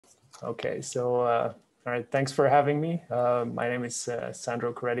Okay, so all right, thanks for having me. My name is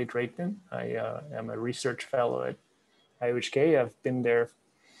Sandro Coretti-Drayton. I am a research fellow at IOHK. I've been there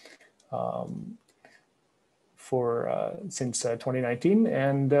since 2019,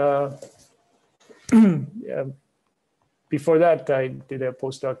 and yeah, before that, I did a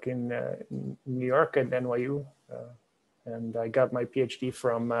postdoc in New York at NYU, and I got my PhD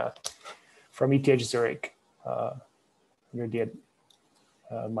from ETH Zurich.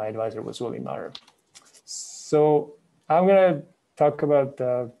 My advisor was Willy Maher. So I'm going to talk about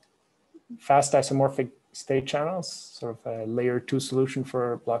fast isomorphic state channels, sort of a layer 2 solution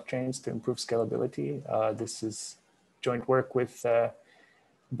for blockchains to improve scalability. This is joint work with a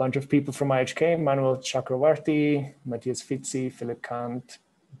bunch of people from IOHK, Manuel Chakravarti, Matthias Fitzi, Philip Kant,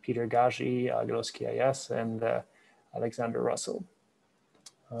 Peter Gaji, Aglos Kiayas, and Alexander Russell.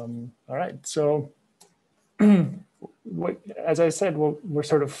 All right, so as I said, what we're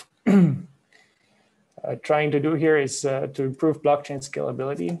sort of trying to do here is to improve blockchain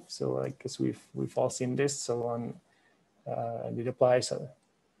scalability. So I guess we've all seen this. So and it applies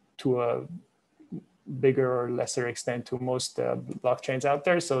to a bigger or lesser extent to most blockchains out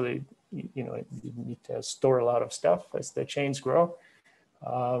there. So you need to store a lot of stuff as the chains grow.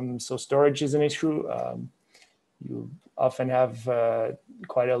 So storage is an issue. You often have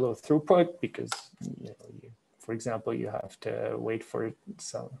quite a low throughput because for example, you have to wait for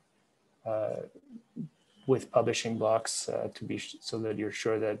some with publishing blocks to be so that you're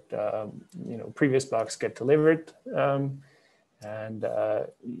sure that previous blocks get delivered, and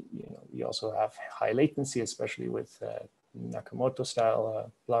you also have high latency, especially with Nakamoto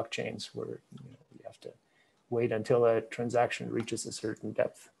style blockchains, where you have to wait until a transaction reaches a certain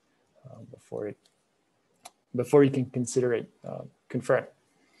depth before you can consider it confirmed.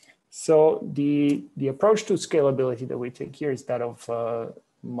 So the approach to scalability that we take here is that of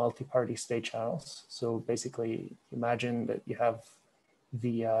multi-party state channels. So basically, imagine that you have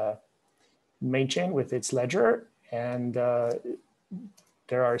the main chain with its ledger, and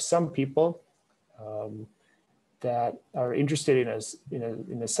there are some people that are interested in a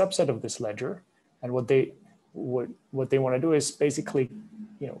subset of this ledger, and what they want to do is basically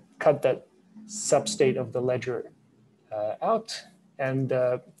cut that substate of the ledger out and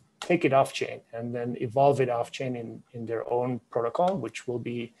take it off chain and then evolve it off chain in their own protocol, which will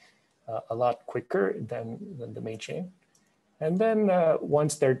be a lot quicker than the main chain. And then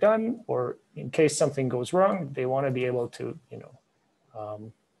once they're done, or in case something goes wrong, they want to be able to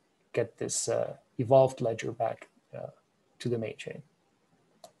get this evolved ledger back to the main chain.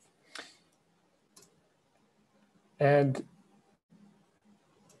 And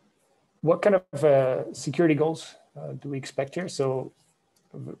what kind of security goals do we expect here? So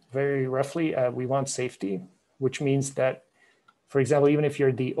very roughly, we want safety, which means that, for example, even if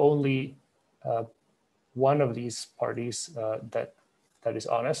you're the only one of these parties that is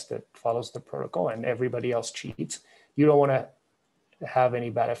honest, that follows the protocol, and everybody else cheats, you don't want to have any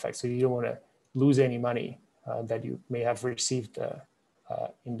bad effects. So you don't want to lose any money that you may have received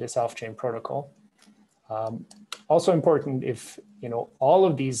in this off-chain protocol. Also important, if all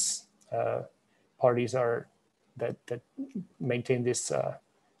of these parties that maintain this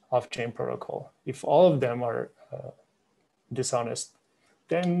off-chain protocol, if all of them are dishonest,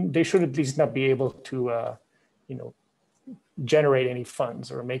 then they should at least not be able to generate any funds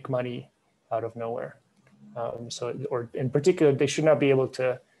or make money out of nowhere. Or in particular, they should not be able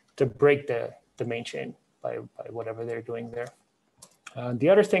to break the main chain by whatever they're doing there. The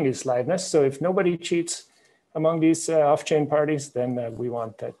other thing is liveness. So if nobody cheats among these off-chain parties, then we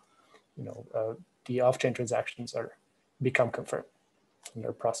want that the off-chain transactions become confirmed and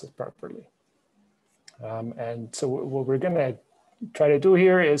are processed properly. And so what we're going to try to do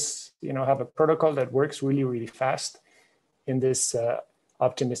here is have a protocol that works really, really fast in this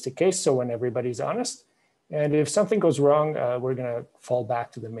optimistic case. So when everybody's honest, and if something goes wrong, we're going to fall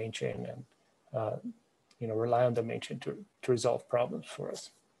back to the main chain and rely on the main chain to resolve problems for us.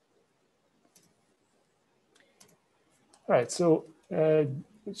 All right, so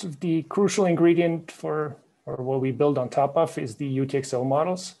the crucial ingredient for what we build on top of is the UTxO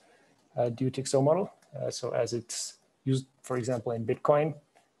models, the UTxO model. So as it's used, for example, in Bitcoin.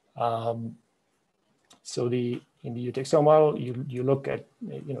 So in the UTxO model, you look at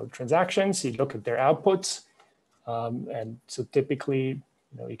transactions, you look at their outputs, and so typically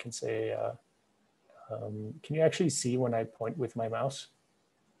you can say, can you actually see when I point with my mouse?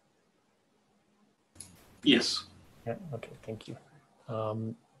 Yes. Yeah. Okay. Thank you.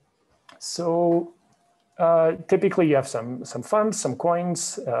 Typically you have some funds, some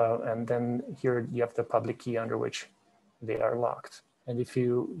coins, and then here you have the public key under which they are locked. And if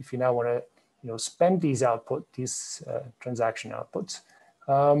you now want to spend these transaction outputs,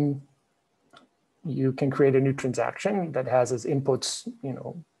 you can create a new transaction that has as inputs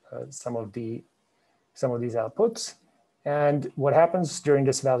some of these outputs. And what happens during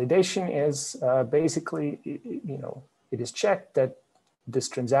this validation is basically it is checked that this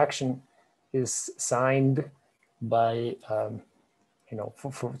transaction is signed by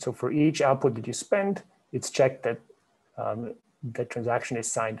so for each output that you spend, it's checked that the transaction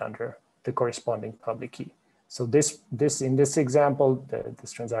is signed under the corresponding public key. So in this example,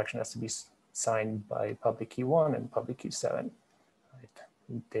 this transaction has to be signed by public key 1 and public key 7.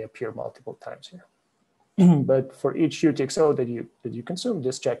 Right? They appear multiple times here. But for each UTxO that you consume,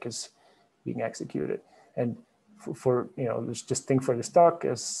 this check is being executed. And let's just think for this talk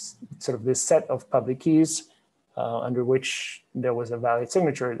as sort of this set of public keys under which there was a valid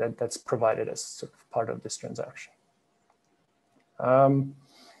signature that's provided as sort of part of this transaction.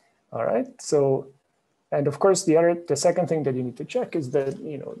 All right, so, and of course the second thing that you need to check is that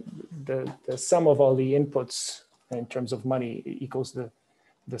the sum of all the inputs in terms of money equals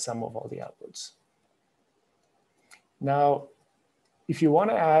the sum of all the outputs. Now, if you want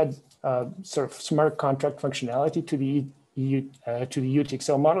to add sort of smart contract functionality to the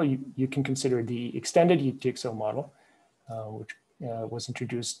UTxO model, you can consider the extended UTxO model, which was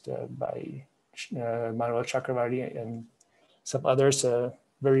introduced by Manuel Chakravarti and some others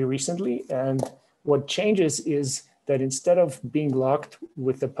very recently. And what changes is that instead of being locked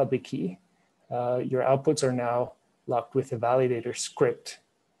with the public key, your outputs are now locked with a validator script.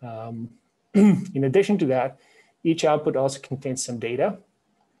 In addition to that, each output also contains some data.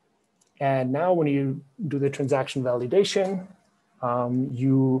 And now when you do the transaction validation,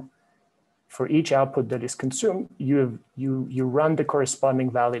 for each output that is consumed, you run the corresponding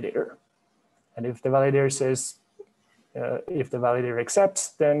validator. And if the validator says, if the validator accepts,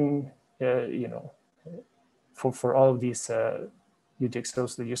 then, for all of these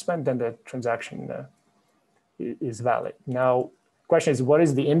UTxOs that you spend, then the transaction is valid. Now, the question is, what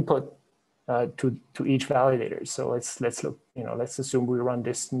is the input to each validator? So let's look, let's assume we run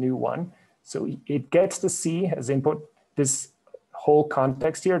this new one. So it gets to see as input this whole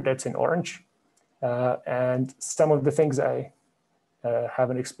context here that's in orange. And some of the things I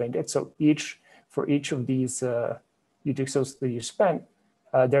haven't explained yet. So for each of these UTxOs that you spent,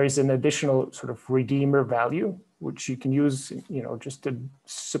 there is an additional sort of redeemer value, which you can use, just to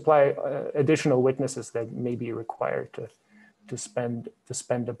supply additional witnesses that may be required to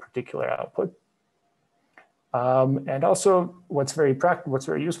spend a particular output. And also, what's very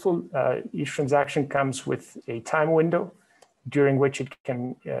useful, each transaction comes with a time window during which it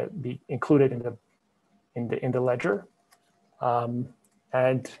can be included in the ledger.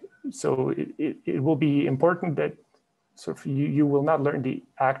 And so it will be important that sort of you will not learn the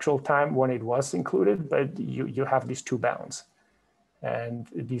actual time when it was included, but you have these two bounds. And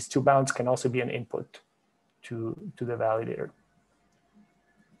these two bounds can also be an input to the validator.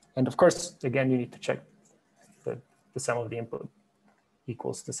 And of course, again, you need to check that the sum of the input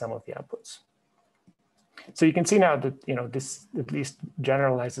equals the sum of the outputs. So you can see now that this at least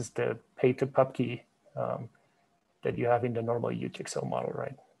generalizes the pay to pub key that you have in the normal UTxO model,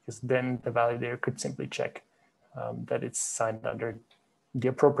 right? Because then the validator could simply check that it's signed under the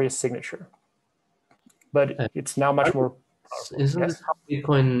appropriate signature. But it's now much more powerful. Isn't this how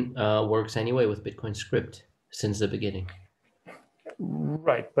Bitcoin works anyway with Bitcoin script since the beginning?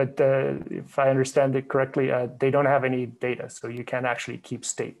 Right, but if I understand it correctly, they don't have any data, so you can't actually keep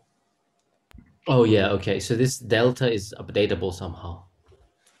state. Oh yeah, okay. So this delta is updatable somehow.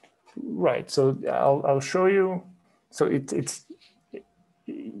 Right. So I'll show you. So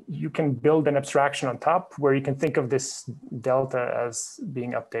you can build an abstraction on top where you can think of this delta as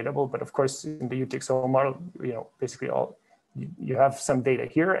being updatable. But of course, in the UTxO model, basically you have some data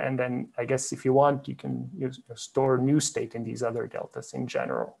here, and then I guess if you want, you can store new state in these other deltas in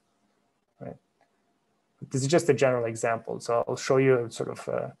general. Right. But this is just a general example. So I'll show you a sort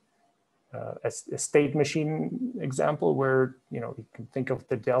of a state machine example where you can think of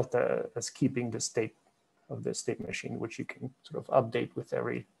the delta as keeping the state of the state machine, which you can sort of update with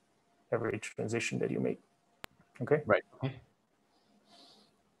every transition that you make. Okay. Right. Okay.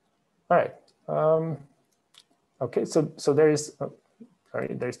 All right. Okay. So there's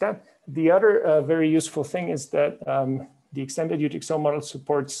there's that. The other very useful thing is that the extended UTxO model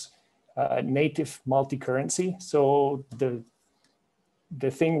supports native multi-currency. So the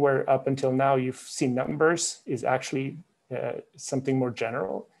thing where up until now you've seen numbers is actually something more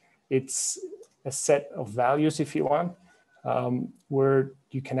general. It's a set of values, if you want, where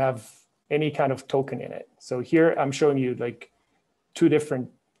you can have any kind of token in it. So here I'm showing you like two different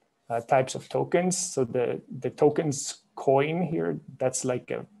types of tokens. So the tokens coin here, that's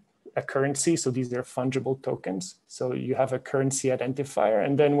like a currency. So these are fungible tokens. So you have a currency identifier.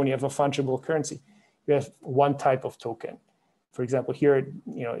 And then when you have a fungible currency, you have one type of token. For example, here, it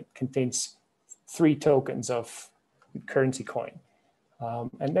contains 3 tokens of currency coin.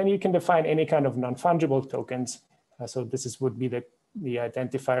 And then you can define any kind of non-fungible tokens. So this would be the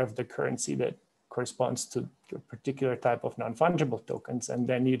identifier of the currency that corresponds to a particular type of non-fungible tokens. And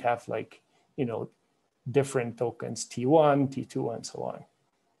then you'd have like, different tokens, T1, T2, and so on.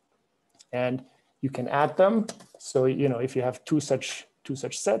 And you can add them. So, if you have two such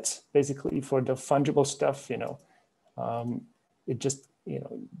sets, basically for the fungible stuff, it just,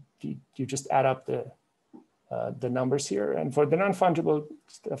 you just add up the numbers here. And for the non-fungible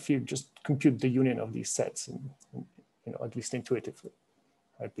stuff, you just compute the union of these sets, and at least intuitively,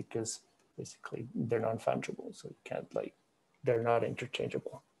 right? Because basically they're non-fungible, so you can't they're not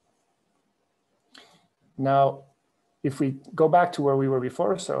interchangeable. Now, if we go back to where we were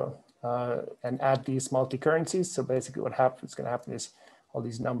before, so and add these multi-currencies, so basically what's going to happen is all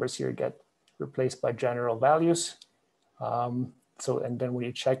these numbers here get replaced by general values. And then when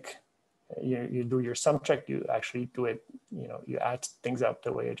you check, you do your sum check, you actually do it, you add things up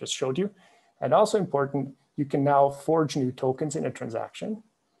the way I just showed you. And also important, you can now forge new tokens in a transaction.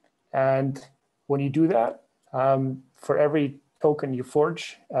 And when you do that, for every token you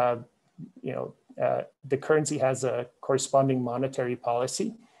forge, the currency has a corresponding monetary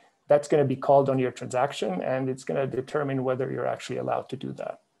policy that's going to be called on your transaction, and it's going to determine whether you're actually allowed to do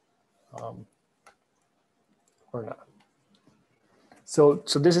that or not. So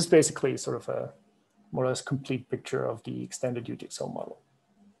this is basically sort of a more or less complete picture of the extended UTxO model.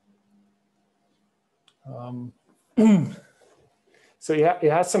 So yeah, it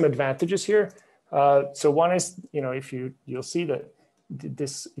has some advantages here. So one is, you'll see that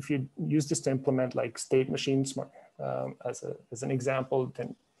if you use this to implement like state machines as an example,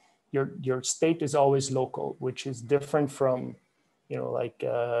 then your state is always local, which is different from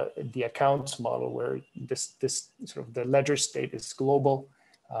the accounts model, where this sort of the ledger state is global.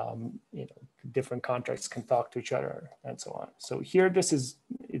 Different contracts can talk to each other and so on. So here,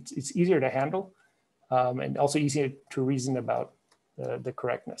 it's easier to handle and also easier to reason about the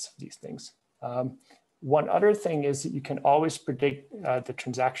correctness of these things. One other thing is that you can always predict the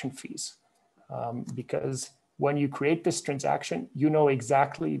transaction fees because when you create this transaction, you know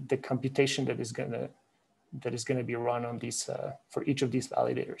exactly the computation that is going to be run on these for each of these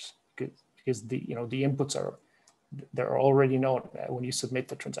validators, because the inputs they're already known when you submit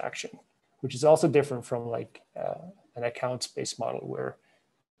the transaction, which is also different from like an accounts-based model where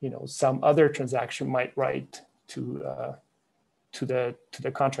some other transaction might write to the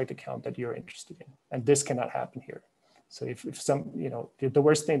contract account that you're interested in, and this cannot happen here. So if some, the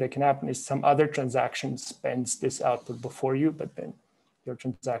worst thing that can happen is some other transaction spends this output before you, but then your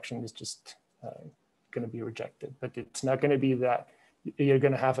transaction is just going to be rejected. But it's not going to be that you're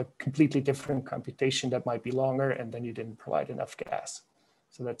going to have a completely different computation that might be longer, and then you didn't provide enough gas.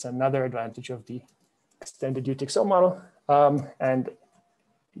 So that's another advantage of the extended UTxO model. And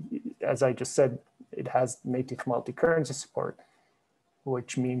as I just said, it has native multi-currency support,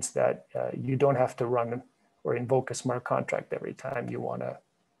 which means that you don't have to run or invoke a smart contract every time you want to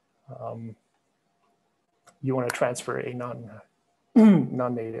transfer a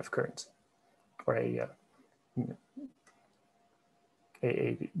non-native currency or a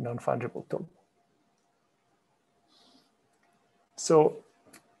non-fungible token. So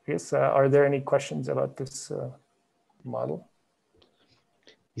I guess, are there any questions about this model?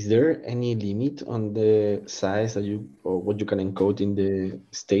 Is there any limit on the size that or what you can encode in the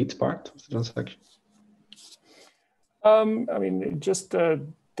state part of the transaction? I mean, just the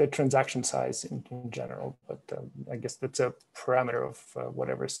transaction size in general, but I guess that's a parameter of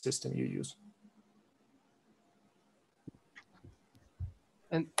whatever system you use.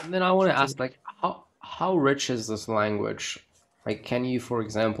 And then I want to ask, like, how rich is this language? Like, can you, for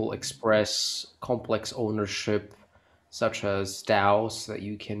example, express complex ownership such as DAOs that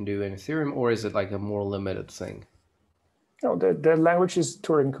you can do in Ethereum, or is it like a more limited thing? No, the language is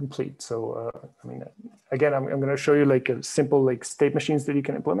Turing-complete. So, I mean, again, I'm going to show you like a simple like state machines that you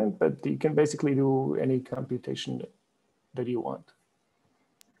can implement, but you can basically do any computation that you want.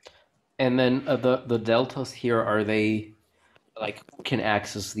 And then the deltas here, are they like, who can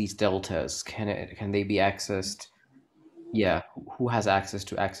access these deltas? Can they be accessed? Yeah, who has access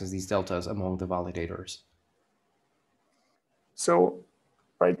to access these deltas among the validators? So,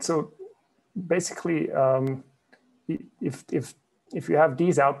 right, so basically, if you have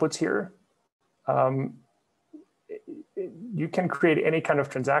these outputs here, you can create any kind of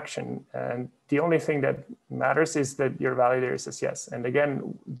transaction, and the only thing that matters is that your validator says yes. And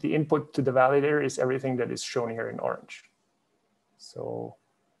again, the input to the validator is everything that is shown here in orange. So,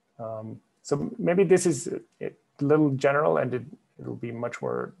 so maybe this is a little general, and it'll be much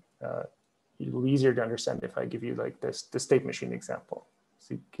more easier to understand if I give you like this, the state machine example.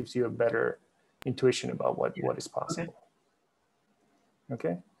 So it gives you a better intuition about what is possible.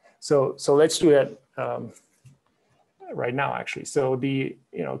 Okay, so let's do that right now, actually. So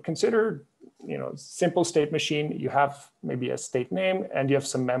consider, simple state machine. You have maybe a state name and you have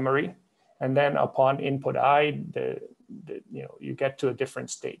some memory, and then upon input I, you get to a different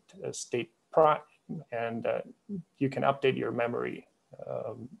state, a state prime, and you can update your memory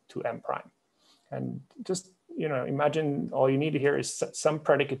to M prime. And just imagine all you need here is some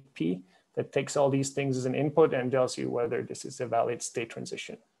predicate P that takes all these things as an input and tells you whether this is a valid state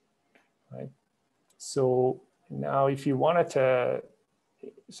transition, right? So now if you wanted to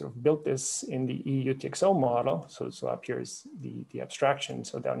sort of build this in the EUTxO model, so up here is the abstraction.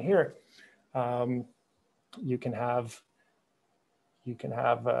 So down here, you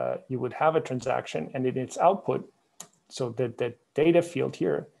would have a transaction, and in its output, so that the data field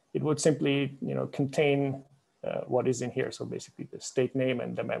here, it would simply contain what is in here. So basically the state name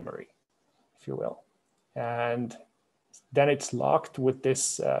and the memory, if you will. And then it's locked with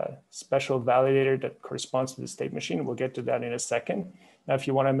this special validator that corresponds to the state machine. We'll get to that in a second. Now, if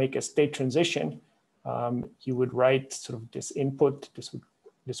you want to make a state transition, you would write sort of this input.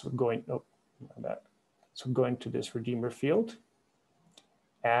 This would go in. Oh, this would go into this redeemer field,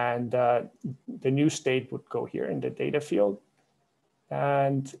 and the new state would go here in the data field.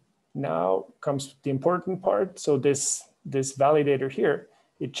 And now comes the important part. So this validator here,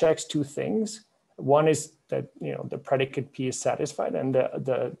 it checks two things. One is that the predicate P is satisfied, and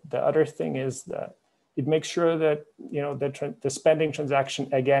the other thing is that it makes sure that the spending transaction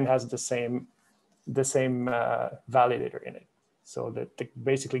again has the same validator in it. So that it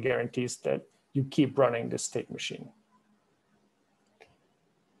basically guarantees that you keep running the state machine.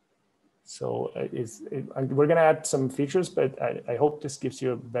 So we're going to add some features, but I hope this gives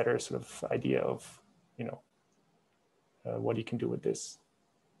you a better sort of idea of what you can do with this.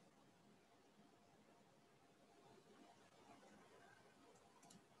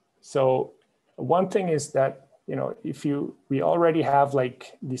 So one thing is that if we already have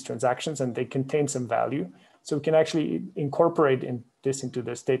like these transactions and they contain some value, so we can actually incorporate this into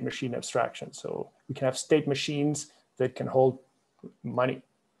the state machine abstraction. So we can have state machines that can hold money,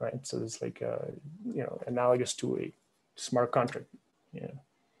 right? So it's like analogous to a smart contract, in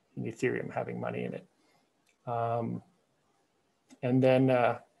Ethereum having money in it. And then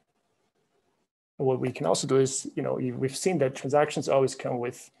what we can also do is, we've seen that transactions always come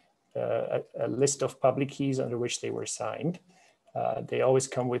with a list of public keys under which they were signed. They always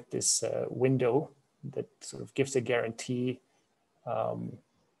come with this window that sort of gives a guarantee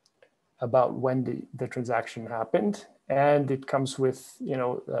about when the transaction happened, and it comes with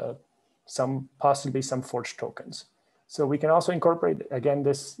possibly some forged tokens. So we can also incorporate again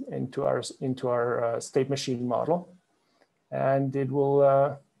this into our state machine model, and it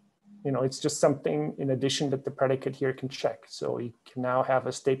will it's just something in addition that the predicate here can check. So you can now have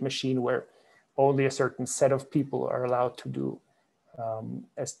a state machine where only a certain set of people are allowed to do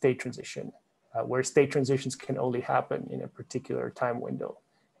a state transition, where state transitions can only happen in a particular time window,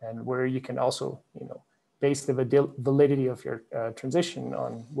 and where you can also, base the validity of your transition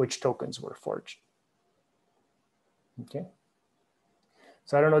on which tokens were forged. Okay.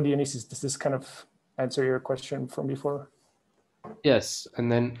 So I don't know, Dionysius, does this kind of answer your question from before? Yes,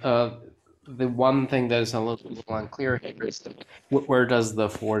 and then the one thing that is a little unclear here is that where does the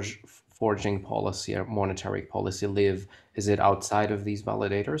forging policy or monetary policy live? Is it outside of these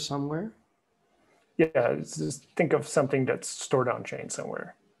validators somewhere? Yeah, just think of something that's stored on chain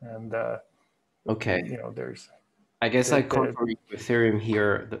somewhere, and okay, there's. I guess I contrary to Ethereum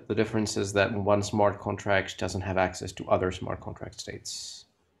here, the difference is that one smart contract doesn't have access to other smart contract states.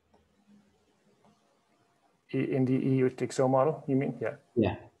 In the EUTxO model, you mean? Yeah.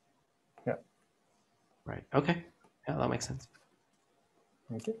 Yeah. Yeah. Right. Okay. Yeah, that makes sense.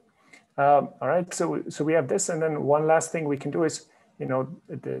 Okay. All right. So we have this, and then one last thing we can do is,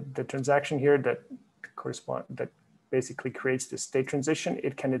 the transaction here that basically creates the state transition.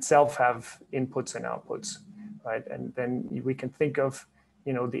 It can itself have inputs and outputs, right? And then we can think of,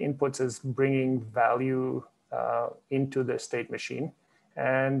 the inputs as bringing value into the state machine,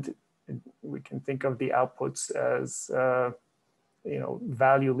 and we can think of the outputs as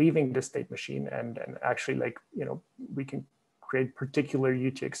value leaving the state machine, and actually we can create particular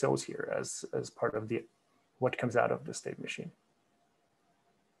UTxOs here as part of the what comes out of the state machine.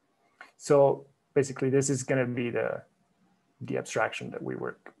 So basically, this is going to be the abstraction that we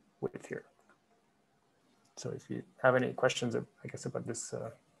work with here. So if you have any questions, I guess, about this,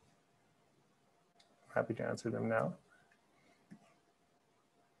 I'm happy to answer them now.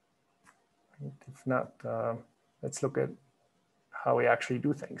 If not, let's look at how we actually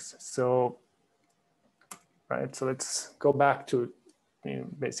do things. So, right, so let's go back to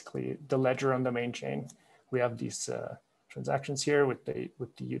basically the ledger on the main chain. We have these transactions here with the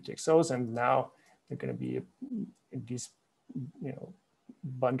UTxOs, and now they're going to be these,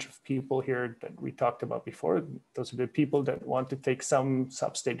 bunch of people here that we talked about before. Those are the people that want to take some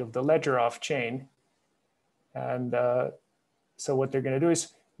substate of the ledger off chain. And so what they're going to do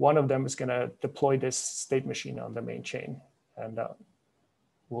is one of them is going to deploy this state machine on the main chain. And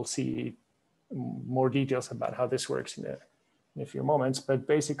we'll see more details about how this works in a few moments. But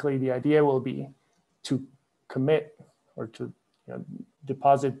basically, the idea will be to commit or to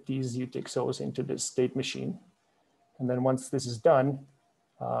deposit these UTxOs into this state machine. And then once this is done,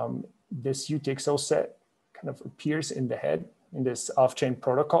 this UTxO set kind of appears in the head in this off-chain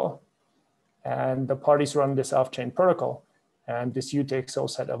protocol. And the parties run this off-chain protocol, and this UTxO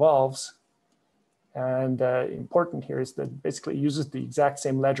set evolves. And important here is that basically it uses the exact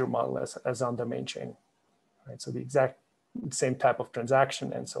same ledger model as on the main chain, right? So the exact same type of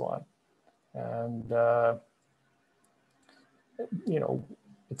transaction and so on. And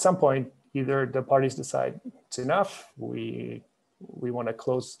at some point, either the parties decide it's enough, we want to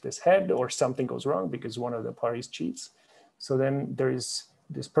close this head, or something goes wrong because one of the parties cheats. So then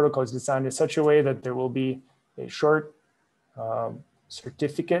this protocol is designed in such a way that there will be a short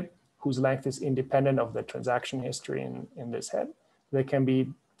certificate whose length is independent of the transaction history in this head. They can be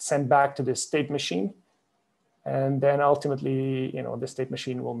sent back to this state machine. And then ultimately, the state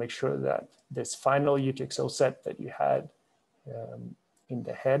machine will make sure that this final UTxO set that you had in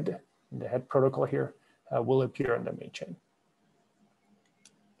the head protocol here will appear on the main chain.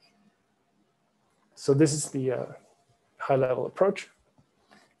 So this is the high-level approach.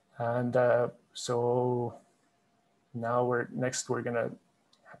 And so now we're going to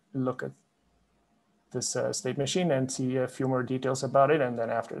look at this state machine and see a few more details about it. And then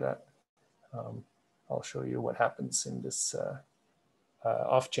after that, I'll show you what happens in this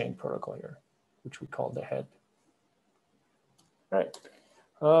off-chain protocol here, which we call the head. All right.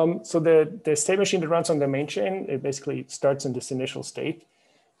 So the state machine that runs on the main chain, it basically starts in this initial state.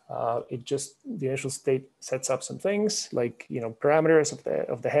 The initial state sets up some things like, parameters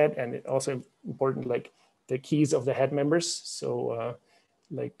of the head, and it also important, like the keys of the head members. So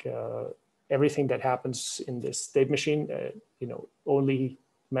everything that happens in this state machine, only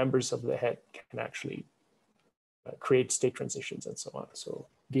members of the head can actually create state transitions and so on. So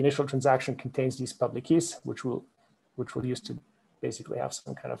the initial transaction contains these public keys, which we'll use to basically have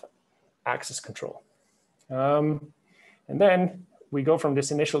some kind of access control. And then we go from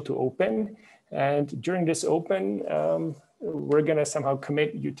this initial to open. And during this open, we're going to somehow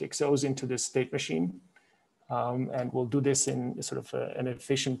commit UTxOs into this state machine. And we'll do this in sort of an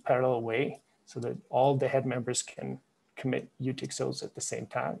efficient parallel way so that all the head members can commit UTxOs at the same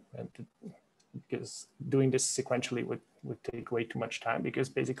time. And because doing this sequentially would take way too much time, because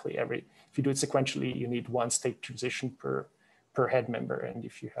basically if you do it sequentially, you need one state transition per head member. And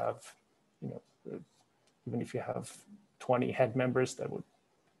if you have, even if you have 20 head members, that would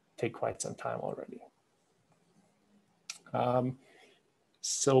take quite some time already.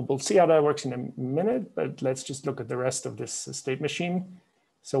 So we'll see how that works in a minute, but let's just look at the rest of this state machine.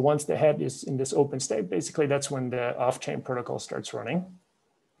 So once the head is in this open state, basically that's when the off-chain protocol starts running.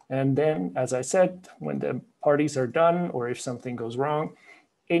 And then, as I said, when the parties are done, or if something goes wrong,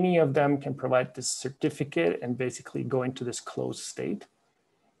 any of them can provide this certificate and basically go into this closed state.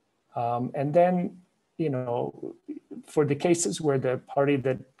 And then, for the cases where the party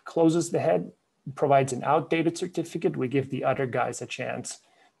that closes the head provides an outdated certificate, we give the other guys a chance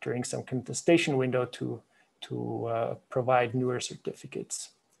during some contestation window to provide newer certificates.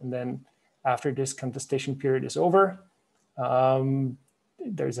 And then after this contestation period is over,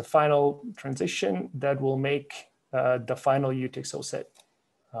 there's a final transition that will make the final UTxO set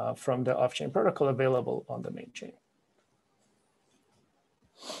from the off-chain protocol available on the main chain.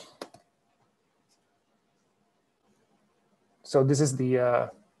 So this is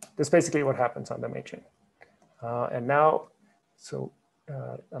this basically what happens on the main chain. And now,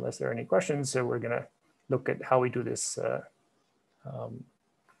 unless there are any questions, so we're gonna look at how we do this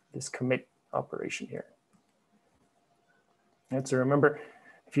this commit operation here. And so remember,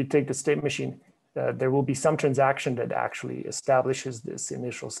 if you take the state machine, there will be some transaction that actually establishes this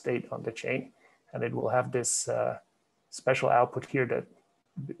initial state on the chain. and it will have this special output here that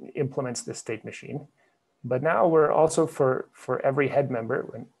implements the state machine. But now we're also for every head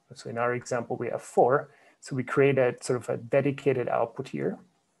member, so in our example, we have 4. So we create a sort of a dedicated output here.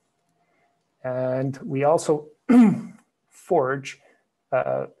 And we also forge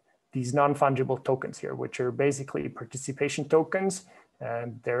these non-fungible tokens here, which are basically participation tokens,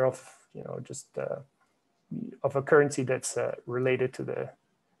 and they're of, just of a currency that's related to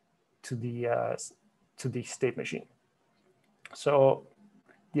the state machine. So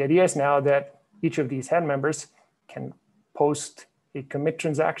the idea is now that each of these head members can post a commit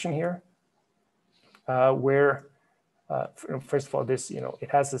transaction here, where first of all, this, it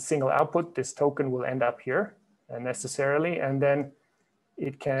has a single output. This token will end up here necessarily, and then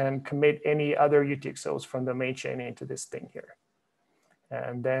it can commit any other UTxOs from the main chain into this thing here.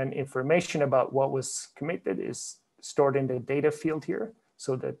 And then information about what was committed is stored in the data field here,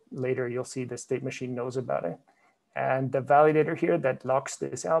 so that later you'll see the state machine knows about it. And the validator here that locks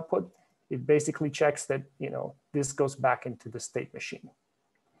this output, it basically checks that, this goes back into the state machine.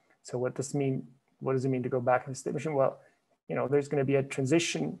 So what does it mean? What does it mean to go back into the state machine? Well, there's going to be a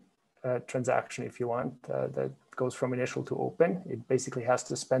transition transaction, if you want, that goes from initial to open. It basically has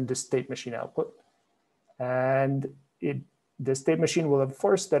to spend the state machine output. And the state machine will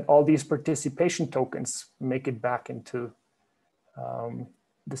enforce that all these participation tokens make it back into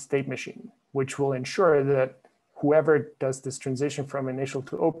the state machine, which will ensure that whoever does this transition from initial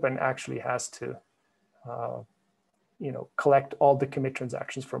to open actually has to collect all the commit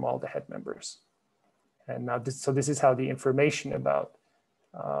transactions from all the head members. And now this is how the information about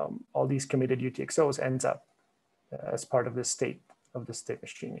all these committed UTxOs ends up as part of the state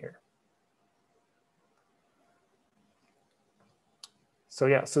machine here. So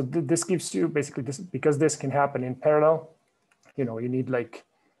yeah, so this gives you basically this, because this can happen in parallel, you need like,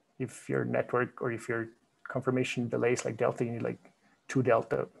 if your network or if your confirmation delays like delta, you need like 2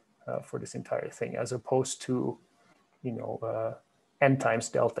 delta for this entire thing, as opposed to, n times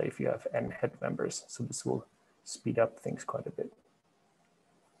delta if you have n head members. So this will speed up things quite a bit.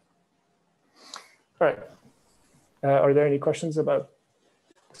 All right. Are there any questions about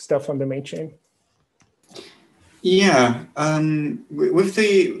stuff on the main chain? Yeah, with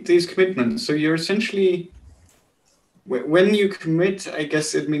these commitments, so you're essentially, when you commit, I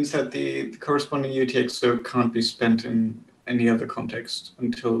guess it means that the corresponding UTxO can't be spent in any other context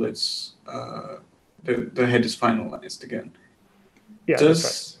until it's the head is finalized again. Yeah,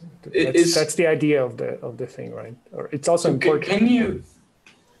 that's right. That's the idea of the thing, right? Or it's also important. Can you?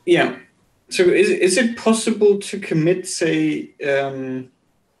 Yeah. So is it possible to commit, say,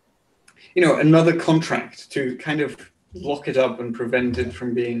 another contract to kind of lock it up and prevent it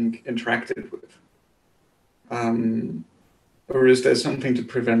from being interacted with? Or is there something to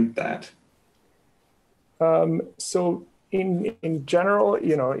prevent that? So in general,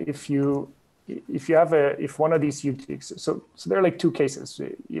 if one of these UTxOs, so there are like 2 cases.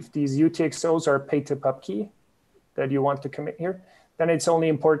 If these UTxOs are paid to pub key that you want to commit here, then it's only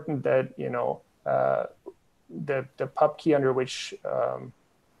important that the pub key under which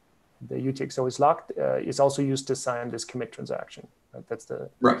the UTxO is locked is also used to sign this commit transaction. Right? That's the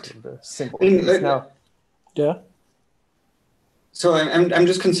simple. Now, yeah. So I'm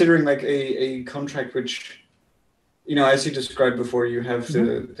just considering like a contract which, as you described before, you have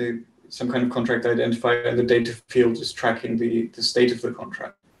some kind of contract identifier, and the data field is tracking the state of the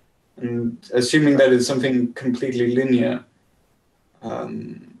contract. And assuming that it's something completely linear.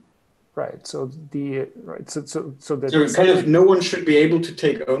 Right. So so kind of no one should be able to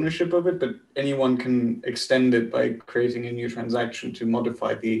take ownership of it, but anyone can extend it by creating a new transaction to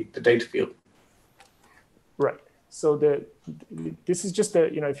modify the data field. Right. So this is just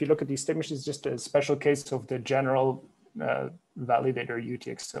if you look at these state machines, it's just a special case of the general validator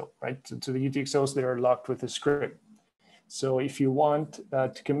UTxO, right? So the UTxOs, they are locked with a script. So if you want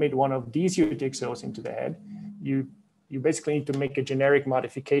to commit one of these UTxOs into the head, you basically need to make a generic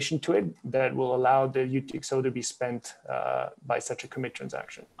modification to it that will allow the UTxO to be spent by such a commit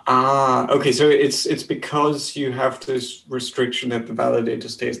transaction. Okay. So it's because you have this restriction that the validator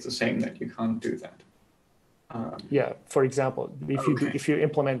stays the same that you can't do that. Yeah. For example, if you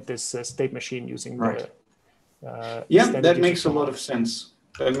implement this state machine using the yeah, that makes a lot of sense.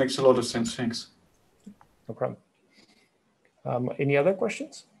 That makes a lot of sense. Thanks. No problem. Any other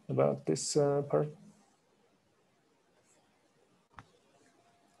questions about this part?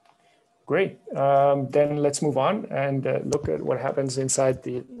 Great. Then let's move on and look at what happens inside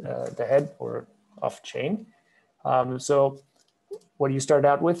the head or off chain. So what you start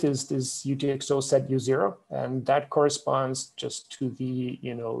out with is this UTxO set U0, and that corresponds just to the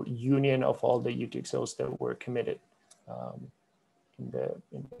union of all the UTxOs that were committed in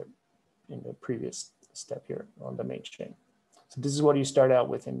the previous step here on the main chain. So this is what you start out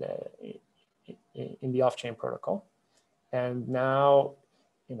with in the off-chain protocol. And now,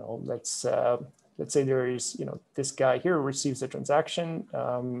 let's say there is, this guy here receives a transaction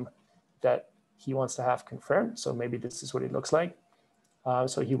that he wants to have confirmed. So maybe this is what it looks like.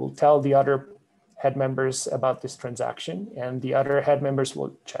 So he will tell the other head members about this transaction, and the other head members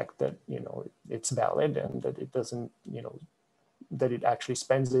will check that, it's valid and that it doesn't, that it actually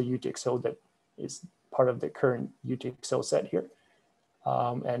spends the UTxO that is part of the current UTxO set here.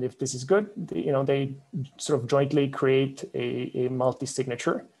 And if this is good, they sort of jointly create a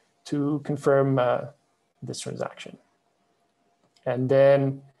multi-signature to confirm this transaction. And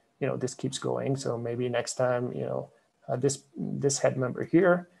then, this keeps going. So maybe next time, this head member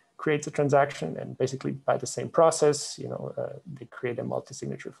here creates a transaction, and basically by the same process, they create a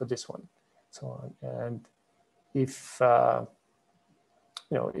multi-signature for this one, so on. And if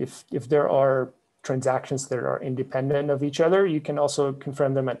if there are transactions that are independent of each other, you can also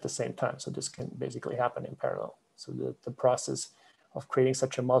confirm them at the same time. So this can basically happen in parallel. So the process of creating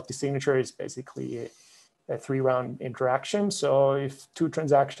such a multi-signature is basically a 3-round interaction. So if 2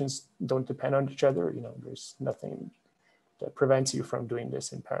 transactions don't depend on each other, there's nothing that prevents you from doing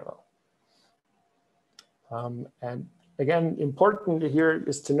this in parallel. And again, important here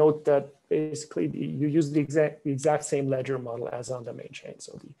is to note that basically you use the exact same ledger model as on the main chain.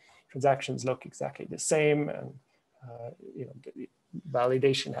 So the transactions look exactly the same, and the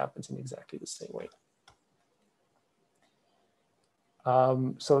validation happens in exactly the same way.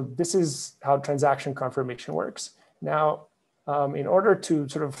 So this is how transaction confirmation works. Now, in order to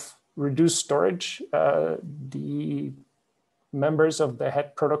sort of reduce storage, the members of the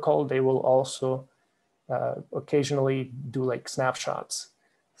head protocol, they will also occasionally do like snapshots.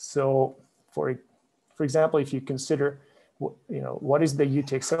 So for example, if you consider, what is the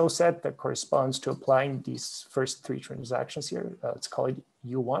UTxO set that corresponds to applying these first 3 transactions here? Let's call it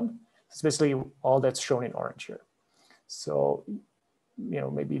U1. It's basically all that's shown in orange here. So,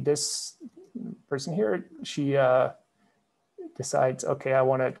 maybe this person here, she decides, okay, I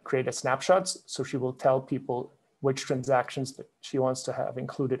want to create a snapshot. So she will tell people which transactions that she wants to have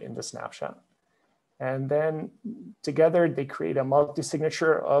included in the snapshot. And then together they create a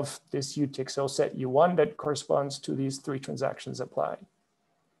multi-signature of this UTxO set U1 that corresponds to these 3 transactions applied.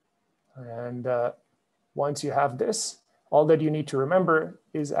 And once you have this, all that you need to remember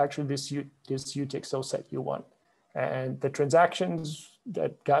is actually this UTxO set U1. And the transactions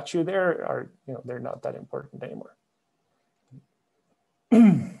that got you there are, they're not that important anymore.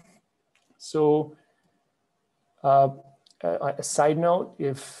 So a side note,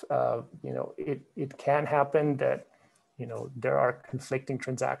 if it can happen that there are conflicting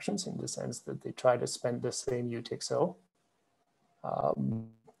transactions in the sense that they try to spend the same UTxO,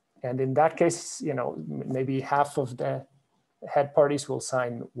 and in that case, maybe half of the head parties will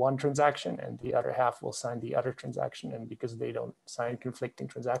sign one transaction and the other half will sign the other transaction, and because they don't sign conflicting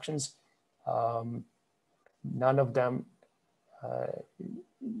transactions, none of them.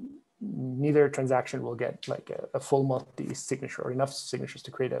 Neither transaction will get like a full multi-signature or enough signatures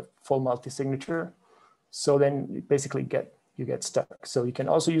to create a full multi-signature. So then you basically you get stuck. So you can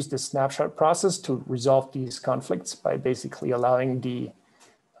also use the snapshot process to resolve these conflicts by basically allowing the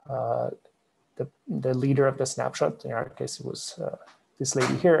leader of the snapshot, in our case it was this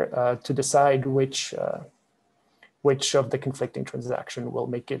lady here, to decide which of the conflicting transaction will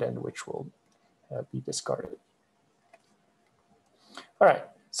make it and which will be discarded. All right.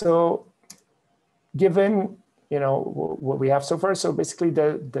 So given what we have so far, so basically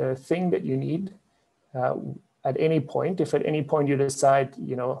the thing that you need at any point, if at any point you decide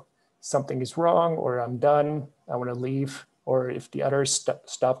something is wrong or I'm done, I want to leave, or if the others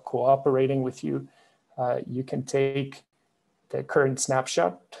stop cooperating with you, you can take the current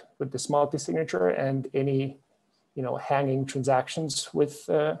snapshot with this multi-signature and any hanging transactions with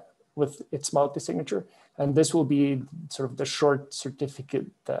its multi-signature. And this will be sort of the short certificate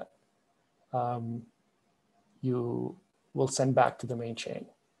that you will send back to the main chain.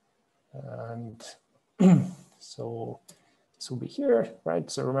 And so this will be here,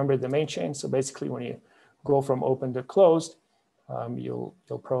 right? So remember the main chain. So basically when you go from open to closed, you'll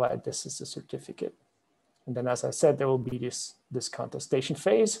provide this as a certificate. And then, as I said, there will be this contestation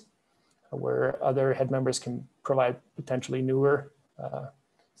phase where other head members can provide potentially newer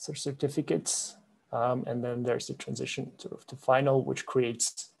certificates. And then there's the transition to final, which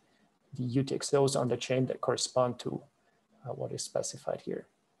creates the UTxOs on the chain that correspond to what is specified here.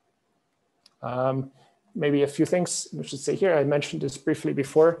 Maybe a few things we should say here. I mentioned this briefly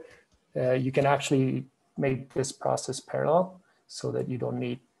before. You can actually make this process parallel so that you don't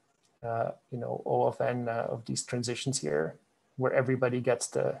need O of n of these transitions here, where everybody gets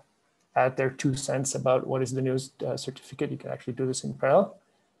to add their 2 cents about what is the newest certificate. You can actually do this in parallel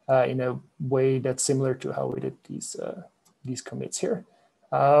in a way that's similar to how we did these commits here.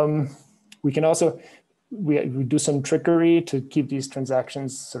 We can also we do some trickery to keep these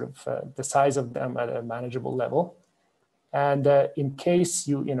transactions sort of the size of them at a manageable level. And in case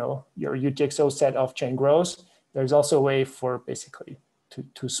your UTxO set off-chain grows, there's also a way for basically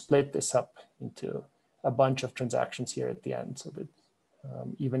to split this up into a bunch of transactions here at the end, so that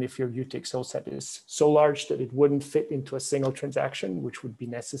even if your UTxO set is so large that it wouldn't fit into a single transaction, which would be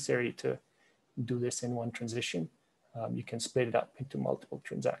necessary to do this in one transition, you can split it up into multiple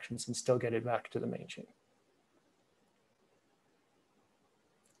transactions and still get it back to the main chain.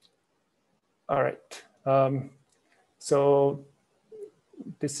 All right. So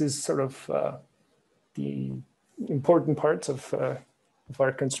this is sort of the important parts of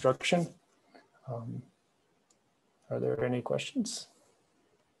our construction. Are there any questions?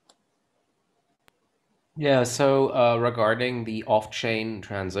 Yeah, so regarding the off-chain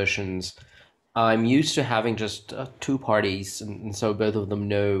transitions, I'm used to having just 2 parties, and so both of them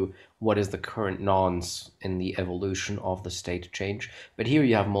know what is the current nonce in the evolution of the state change. But here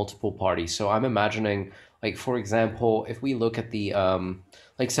you have multiple parties. So I'm imagining, like, for example, if we look at the,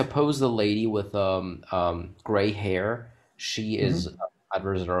 like, suppose the lady with gray hair, she is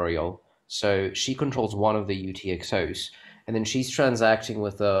adversarial. So she controls one of the UTxOs, and then she's transacting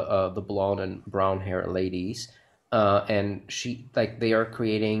with the blonde and brown hair ladies, and they are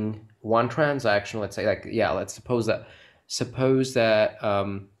creating one transaction. Let's say, let's suppose that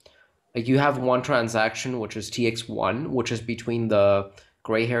like you have one transaction, which is TX1, which is between the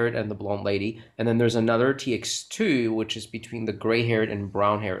gray-haired and the blonde lady, and then there's another TX2, which is between the gray-haired and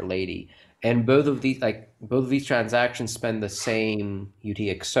brown-haired lady. And both of these transactions spend the same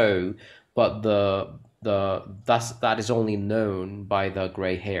UTxO, but that is only known by the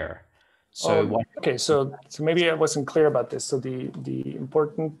gray hair. So okay, so maybe I wasn't clear about this. So the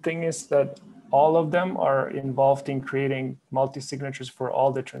important thing is that all of them are involved in creating multi-signatures for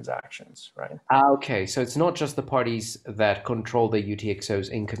all the transactions, right? Okay, so it's not just the parties that control the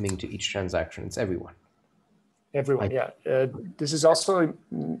UTxOs incoming to each transaction, it's everyone. Everyone, yeah. This is also,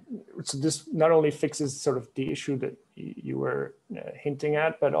 so this not only fixes sort of the issue that you were hinting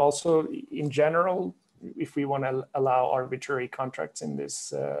at, but also in general, if we want to allow arbitrary contracts in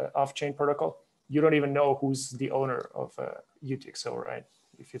this off-chain protocol, you don't even know who's the owner of UTxO, right?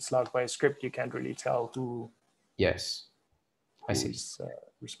 If it's logged by a script, you can't really tell who. Yes, I see. Who's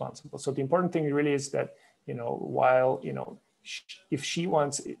responsible. So the important thing really is that while if she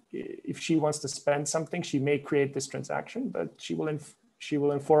wants to spend something, she may create this transaction, but she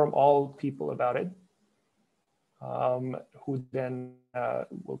will inform all people about it, who then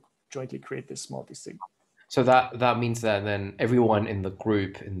will jointly create this multi-sig. So that means that then everyone in the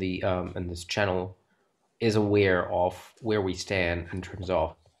group in the in this channel is aware of where we stand in terms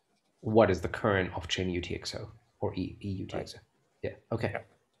of what is the current off-chain UTxO or EUTxO. Right. Yeah. Okay. Yeah.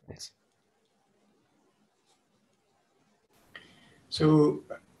 Nice. So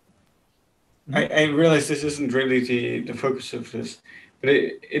I realize this isn't really the focus of this, but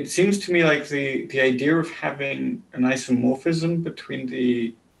it seems to me like the idea of having an isomorphism between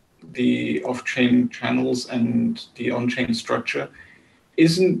the off-chain channels and the on-chain structure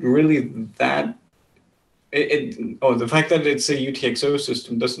isn't really that. The fact that it's a UTxO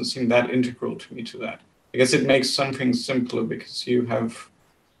system doesn't seem that integral to me to that. I guess it makes something simpler because you have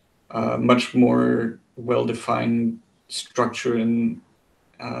much more well-defined structure in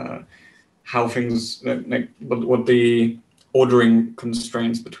how things, what the ordering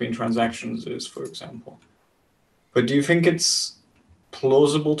constraints between transactions is, for example. But do you think it's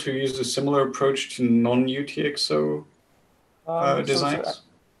plausible to use a similar approach to non-UTxO designs?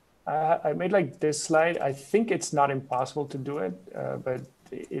 I made like this slide. I think it's not impossible to do it, but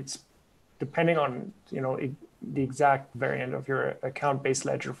it's depending on the exact variant of your account-based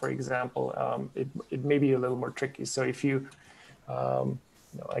ledger, for example. It may be a little more tricky. So if you,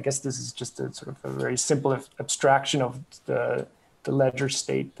 I guess this is just a sort of a very simple abstraction of the ledger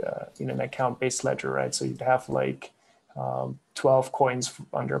state in an account-based ledger, right? So you'd have like 12 coins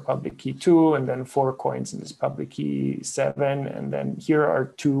under public key 2, and then 4 coins in this public key 7. And then here are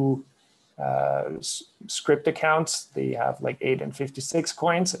 2 script accounts. They have like 8 and 56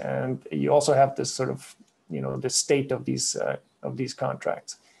 coins. And you also have this sort of, the state of these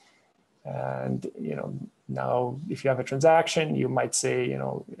contracts. And, now, if you have a transaction, you might say, you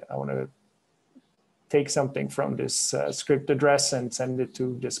know, I want to take something from this script address and send it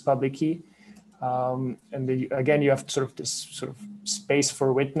to this public key. And again, you have sort of this sort of space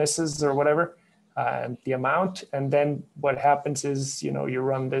for witnesses or whatever, and the amount. And then what happens is, you know, you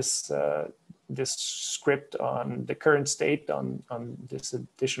run this this script on the current state on this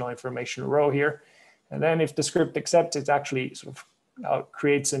additional information row here. And then if the script accepts, it actually sort of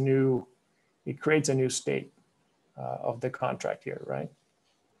creates a new state of the contract here, right?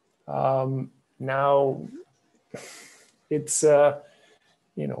 Now, it's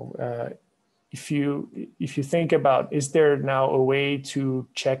you know, if you think about, is there now a way to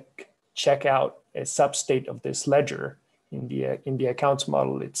check out a substate of this ledger in the accounts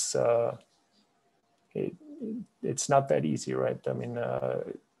model? It's not that easy, right? I mean,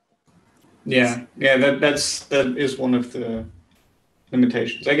 yeah, that is one of the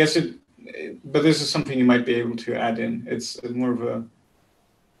limitations, I guess. But this is something you might be able to add in. It's more of a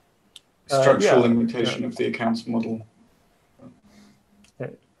structural limitation of the accounts model.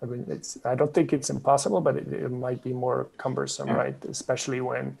 I mean, I don't think it's impossible, but it might be more cumbersome, right? Especially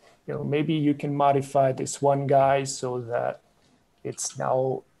when, you know, maybe you can modify this one guy so that it's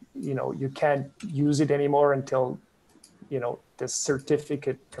now, you know, you can't use it anymore until, you know, the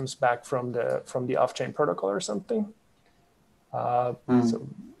certificate comes back from the off-chain protocol or something. So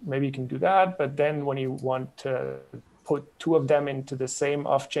maybe you can do that, but then when you want to put two of them into the same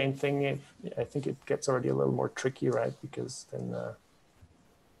off-chain thing, I think it gets already a little more tricky, right? Because then,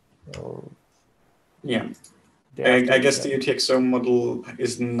 yeah, I guess the UTxO model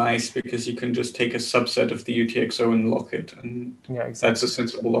is nice because you can just take a subset of the UTxO and lock it, and that's a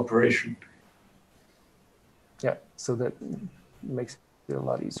sensible operation. Yeah, so that makes it a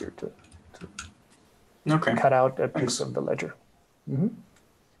lot easier to okay. cut out a piece of the ledger.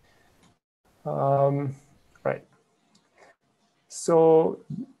 Right. So,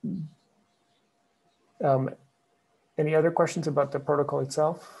 any other questions about the protocol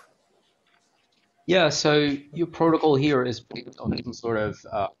itself? Yeah, so your protocol here is based on some sort of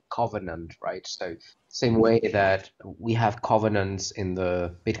covenant, right? So same way that we have covenants in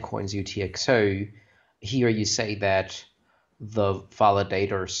the Bitcoin's UTxO, here you say that the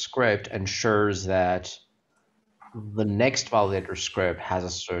validator script ensures that the next validator script has a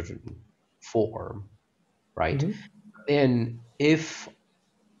certain form, right? And if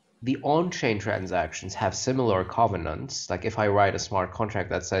the on-chain transactions have similar covenants, like if I write a smart contract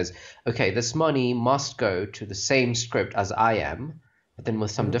that says, okay, this money must go to the same script as I am, but then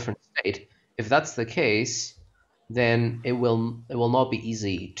with some different state, if that's the case, then it will not be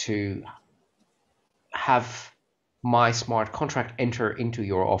easy to have my smart contract enter into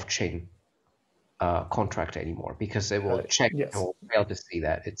your off-chain contract anymore, because it will check and will fail to see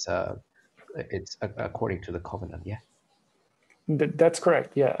that it's according to the covenant. Yeah. That's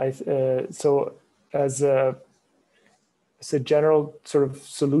correct. Yeah. So as a general sort of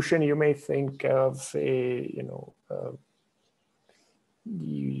solution, you may think of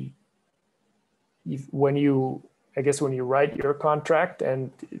when you write your contract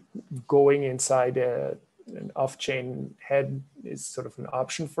and going inside an off-chain head is sort of an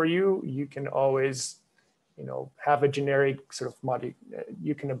option for you. You can always, have a generic sort of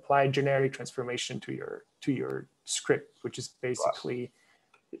you can apply generic transformation to your script, which is basically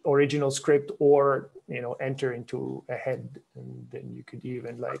original script, or enter into a head, and then you could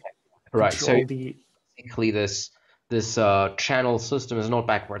even control basically this channel system is not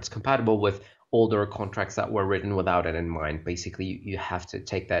backwards compatible with older contracts that were written without it in mind. Basically, you have to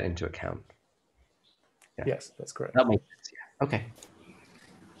take that into account. Yeah. Yes, that's correct. That makes sense. Yeah. Okay.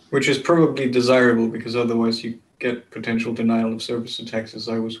 Which is probably desirable, because otherwise you get potential denial of service attacks, as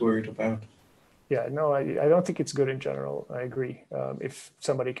I was worried about. Yeah, no, I don't think it's good in general. I agree. If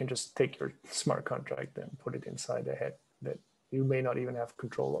somebody can just take your smart contract and put it inside a head that you may not even have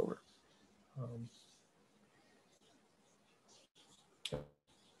control over.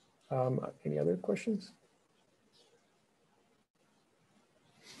 Any other questions?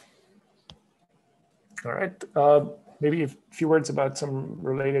 All right. Maybe a few words about some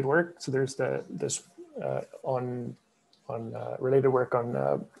related work. So there's this related work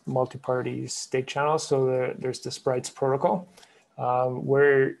on multi-party state channels. So there's the Sprites protocol,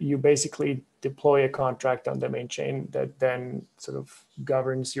 where you basically deploy a contract on the main chain that then sort of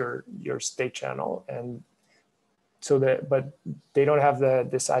governs your state channel. And so but they don't have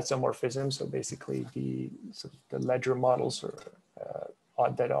this isomorphism. So basically the ledger models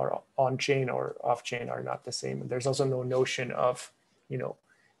that are on-chain or off-chain are not the same. And there's also no notion of,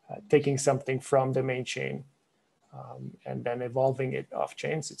 taking something from the main chain and then evolving it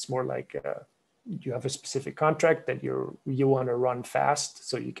off-chains. It's more like you have a specific contract that you want to run fast,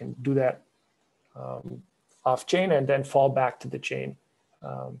 so you can do that off chain and then fall back to the chain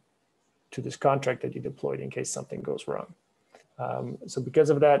to this contract that you deployed in case something goes wrong. So because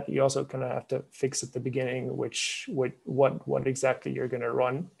of that, you also kind of have to fix at the beginning what exactly you're going to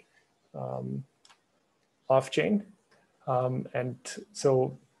run off chain. And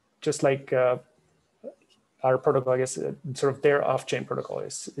so just like our protocol, I guess, sort of their off-chain protocol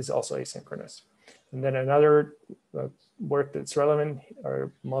is also asynchronous. And then another work that's relevant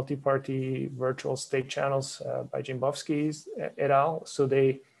are multi-party virtual state channels by Jimbovsky et al. So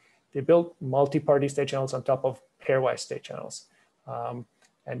they built multi-party state channels on top of pairwise state channels.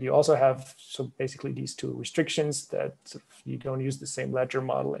 And you also have, so basically these two restrictions that you don't use the same ledger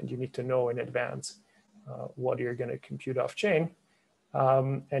model and you need to know in advance what you're going to compute off-chain.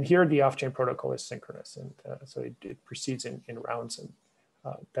 And here the off-chain protocol is synchronous, and so it proceeds in rounds, and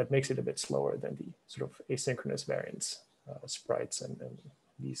that makes it a bit slower than the sort of asynchronous variants, sprites, and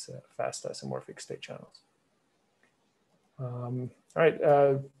these fast isomorphic state channels. All right,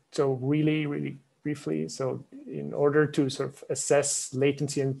 so really briefly, so in order to sort of assess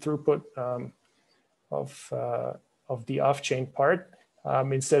latency and throughput of the off-chain part,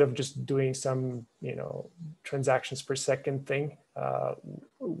 instead of just doing some, transactions per second thing,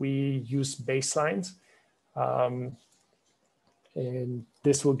 we use baselines. And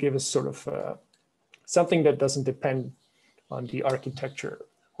this will give us sort of something that doesn't depend on the architecture,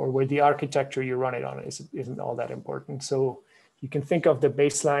 or where the architecture you run it on isn't all that important. So you can think of the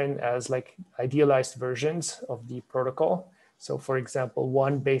baseline as like idealized versions of the protocol. So for example,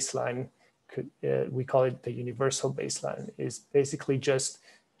 one baseline, we call it the universal baseline, is basically just,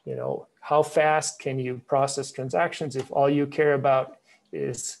 how fast can you process transactions if all you care about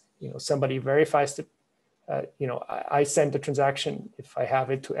is, somebody verifies that, I send the transaction, if I have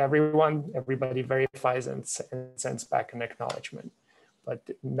it to everyone, everybody verifies and sends back an acknowledgement. But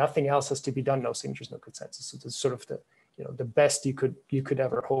nothing else has to be done, no signatures, no consensus. So this is sort of the best you could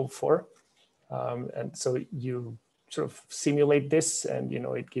ever hope for. And so you sort of simulate this, and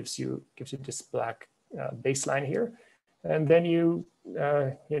it gives you this black baseline here, and then you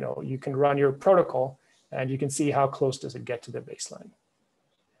can run your protocol, and you can see how close does it get to the baseline,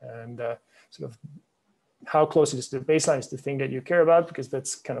 and sort of how close it is to the baseline is the thing that you care about, because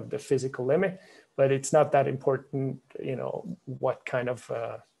that's kind of the physical limit, but it's not that important, what kind of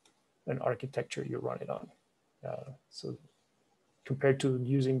an architecture you run it on. So compared to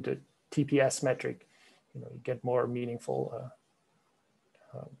using the TPS metric, you get more meaningful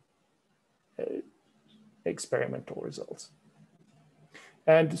experimental results.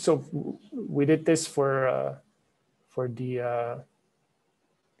 And so we did this for the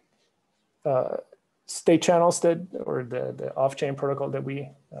state channels or the off-chain protocol that we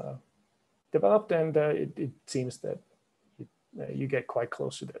developed, and it seems that you get quite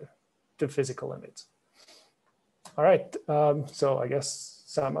close to the physical limits. All right, so I guess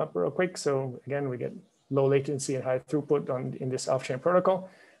sum up real quick. So again, we get low latency and high throughput in this off-chain protocol,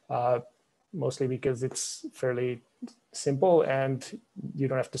 mostly because it's fairly simple and you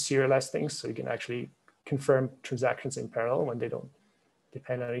don't have to serialize things. So you can actually confirm transactions in parallel when they don't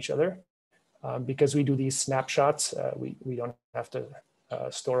depend on each other. Because we do these snapshots, we don't have to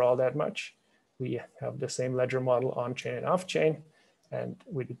store all that much. We have the same ledger model on-chain and off-chain, and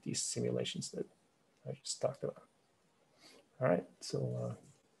we did these simulations that I just talked about. All right, so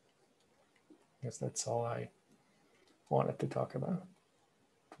I guess that's all I wanted to talk about.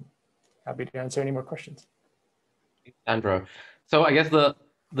 Happy to answer any more questions. Sandro. So I guess the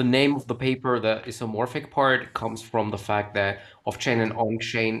name of the paper, the isomorphic part, comes from the fact that off-chain and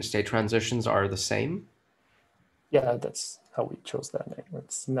on-chain state transitions are the same? Yeah, that's how we chose that name.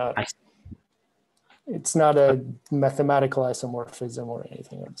 It's not a mathematical isomorphism or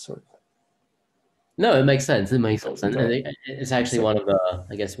anything of the sort. No, it makes sense. It makes sense. And it's actually one of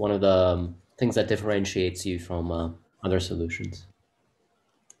the things that differentiates you from other solutions.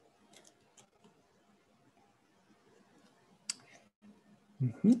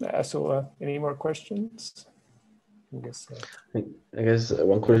 So any more questions? I guess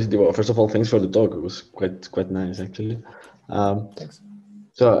one curiosity. Well, first of all, thanks for the talk. It was quite nice, actually. Thanks.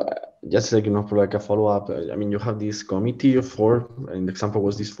 So just for like a follow-up, I mean, you have this committee of 4, and the example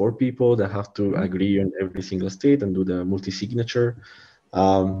was these 4 people that have to agree on every single state and do the multi-signature.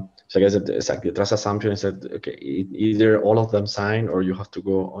 So I guess exactly the trust assumption is that, okay, either all of them sign or you have to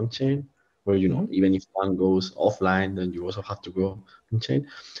go on-chain, or, even if one goes offline, then you also have to go on-chain.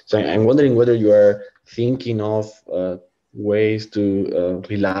 So I'm wondering whether you are thinking of ways to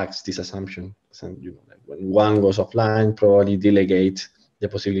relax this assumption. And, like when one goes offline, probably delegate the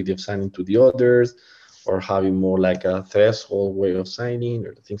possibility of signing to the others, or having more like a threshold way of signing,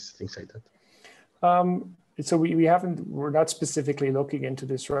 or things like that? So we're not specifically looking into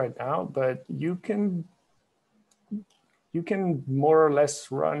this right now, but you can more or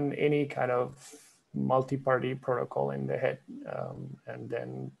less run any kind of multi-party protocol in the head, and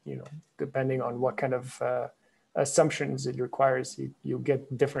then depending on what kind of assumptions it requires, you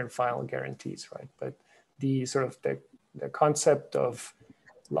get different file guarantees, right? But the sort of the concept of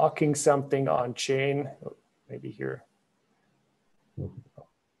locking something on chain, maybe here, I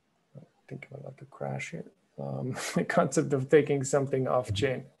think I'm about to crash here. The concept of taking something off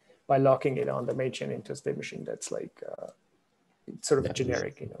chain by locking it on the main chain into a state machine, that's like it's sort of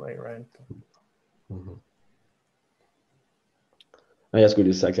generic in a way, right? Mm-hmm. That's good,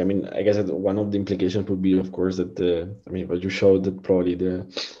 exactly. I mean, I guess that one of the implications would be, of course, that what you showed, that probably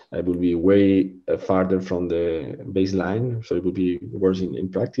it will be way farther from the baseline, so it would be worse in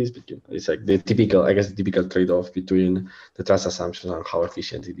practice. But it's like the typical trade-off between the trust assumptions and how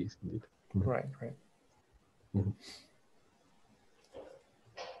efficient it is. Mm-hmm. Right. Mm-hmm.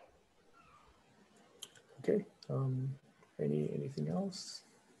 Okay. Anything else?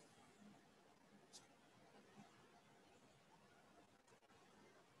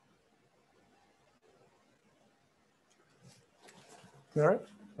 All right.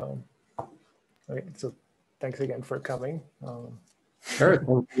 Okay. So thanks again for coming. Sure.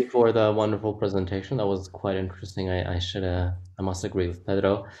 Thank you for the wonderful presentation. That was quite interesting. I must agree with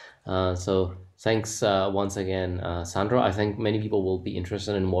Pedro. So thanks once again, Sandro. I think many people will be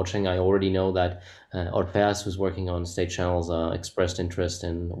interested in watching. I already know that Orpheus, who's working on state channels, expressed interest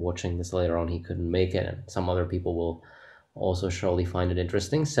in watching this later on. He couldn't make it, and some other people will also surely find it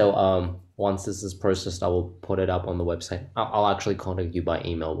interesting. So once this is processed, I will put it up on the website. I'll actually contact you by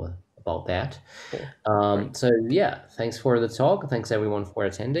email about that. Cool. So yeah, thanks for the talk. Thanks everyone for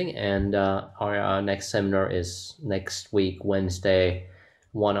attending. And our next seminar is next week, Wednesday,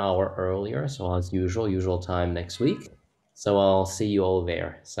 1 hour earlier. So as usual time next week. So I'll see you all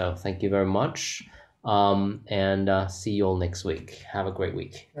there. So thank you very much. And see you all next week. Have a great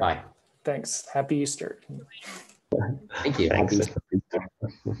week. Bye. Thanks. Happy Easter. Thank you. Thanks.